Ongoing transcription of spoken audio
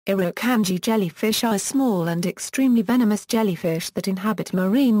Irukandji jellyfish are small and extremely venomous jellyfish that inhabit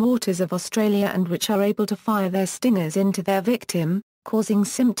marine waters of Australia and which are able to fire their stingers into their victim, causing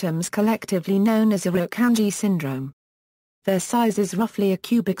symptoms collectively known as Irukandji Syndrome. Their size is roughly a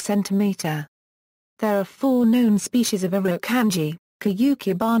cubic centimetre. There are 4 known species of Irukandji: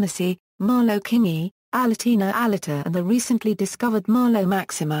 Carukia barnesi, Malo kingi, Alatina alata and the recently discovered Malo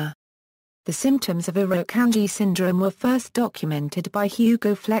maxima. The symptoms of Irukandji syndrome were first documented by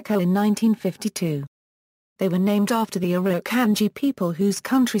Hugo Flecker in 1952. They were named after the Irukandji people whose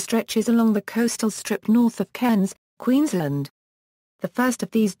country stretches along the coastal strip north of Cairns, Queensland. The first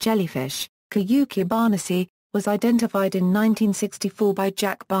of these jellyfish, Carukia barnesi, was identified in 1964 by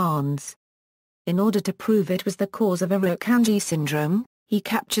Jack Barnes. In order to prove it was the cause of Irukandji syndrome, he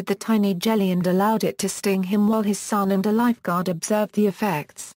captured the tiny jelly and allowed it to sting him while his son and a lifeguard observed the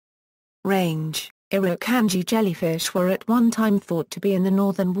effects. Range: Irukandji jellyfish were at one time thought to be in the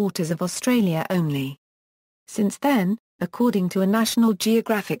northern waters of Australia only. Since then, according to a National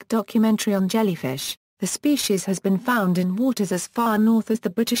Geographic documentary on jellyfish, the species has been found in waters as far north as the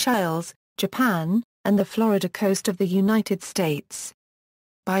British Isles, Japan, and the Florida coast of the United States.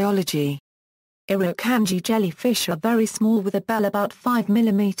 Biology: Irukandji jellyfish are very small with a bell about 5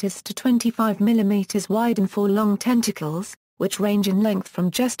 mm to 25 mm wide and 4 long tentacles, which range in length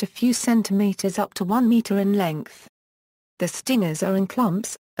from just a few centimeters up to 1 meter in length. The stingers are in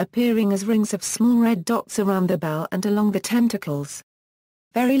clumps, appearing as rings of small red dots around the bell and along the tentacles.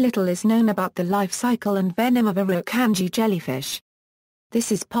 Very little is known about the life cycle and venom of Irukandji jellyfish.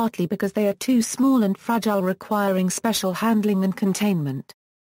 This is partly because they are too small and fragile, requiring special handling and containment.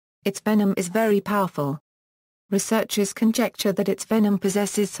 Its venom is very powerful. Researchers conjecture that its venom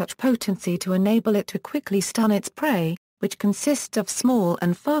possesses such potency to enable it to quickly stun its prey, which consists of small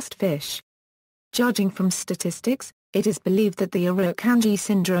and fast fish. Judging from statistics, it is believed that the Irukandji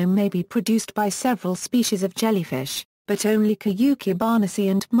syndrome may be produced by several species of jellyfish, but only Carukia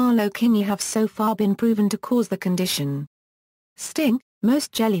barnesi and Malo kingi have so far been proven to cause the condition. Sting: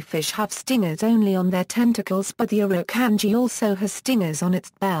 most jellyfish have stingers only on their tentacles, but the Irukandji also has stingers on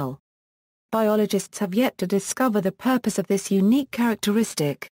its bell. Biologists have yet to discover the purpose of this unique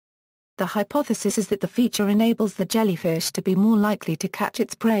characteristic. The hypothesis is that the feature enables the jellyfish to be more likely to catch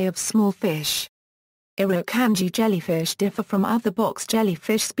its prey of small fish. Irukandji jellyfish differ from other box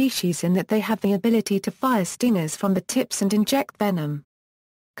jellyfish species in that they have the ability to fire stingers from the tips and inject venom.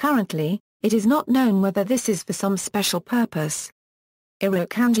 Currently, it is not known whether this is for some special purpose.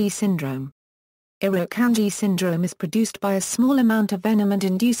 Irukandji syndrome. Irukandji syndrome is produced by a small amount of venom and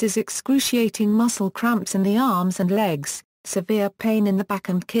induces excruciating muscle cramps in the arms and legs, severe pain in the back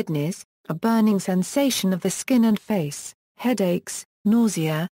and kidneys, a burning sensation of the skin and face, headaches,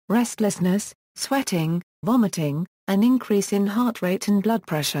 nausea, restlessness, sweating, vomiting, an increase in heart rate and blood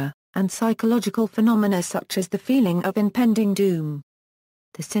pressure, and psychological phenomena such as the feeling of impending doom.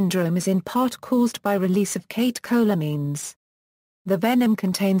 The syndrome is in part caused by release of catecholamines. The venom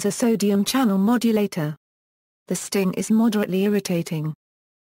contains a sodium channel modulator. The sting is moderately irritating.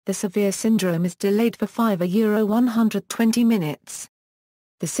 The severe syndrome is delayed for 120 minutes.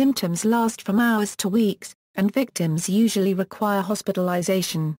 The symptoms last from hours to weeks, and victims usually require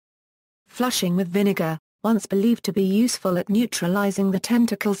hospitalization. Flushing with vinegar, once believed to be useful at neutralizing the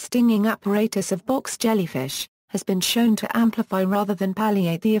tentacle stinging apparatus of box jellyfish, has been shown to amplify rather than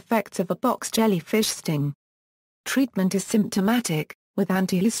palliate the effects of a box jellyfish sting. Treatment is symptomatic, with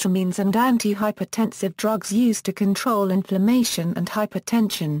antihistamines and antihypertensive drugs used to control inflammation and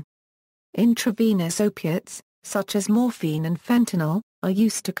hypertension. Intravenous opiates, such as morphine and fentanyl, are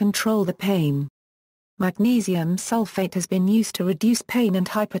used to control the pain. Magnesium sulfate has been used to reduce pain and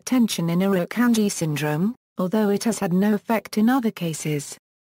hypertension in Irukandji syndrome, although it has had no effect in other cases.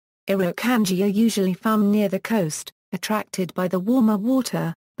 Irukandji are usually found near the coast, attracted by the warmer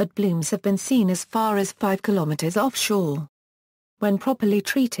water, but blooms have been seen as far as 5 kilometers offshore. When properly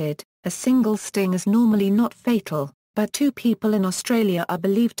treated, a single sting is normally not fatal, but 2 people in Australia are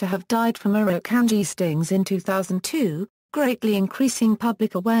believed to have died from Irukandji stings in 2002, greatly increasing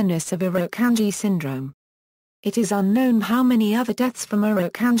public awareness of Irukandji syndrome. It is unknown how many other deaths from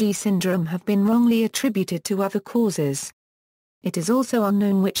Irukandji syndrome have been wrongly attributed to other causes. It is also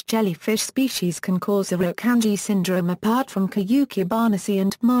unknown which jellyfish species can cause Irukandji syndrome apart from Carukia barnesi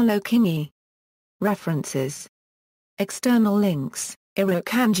and Malo kingi. References. External links: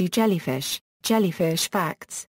 Irukandji jellyfish, Jellyfish Facts,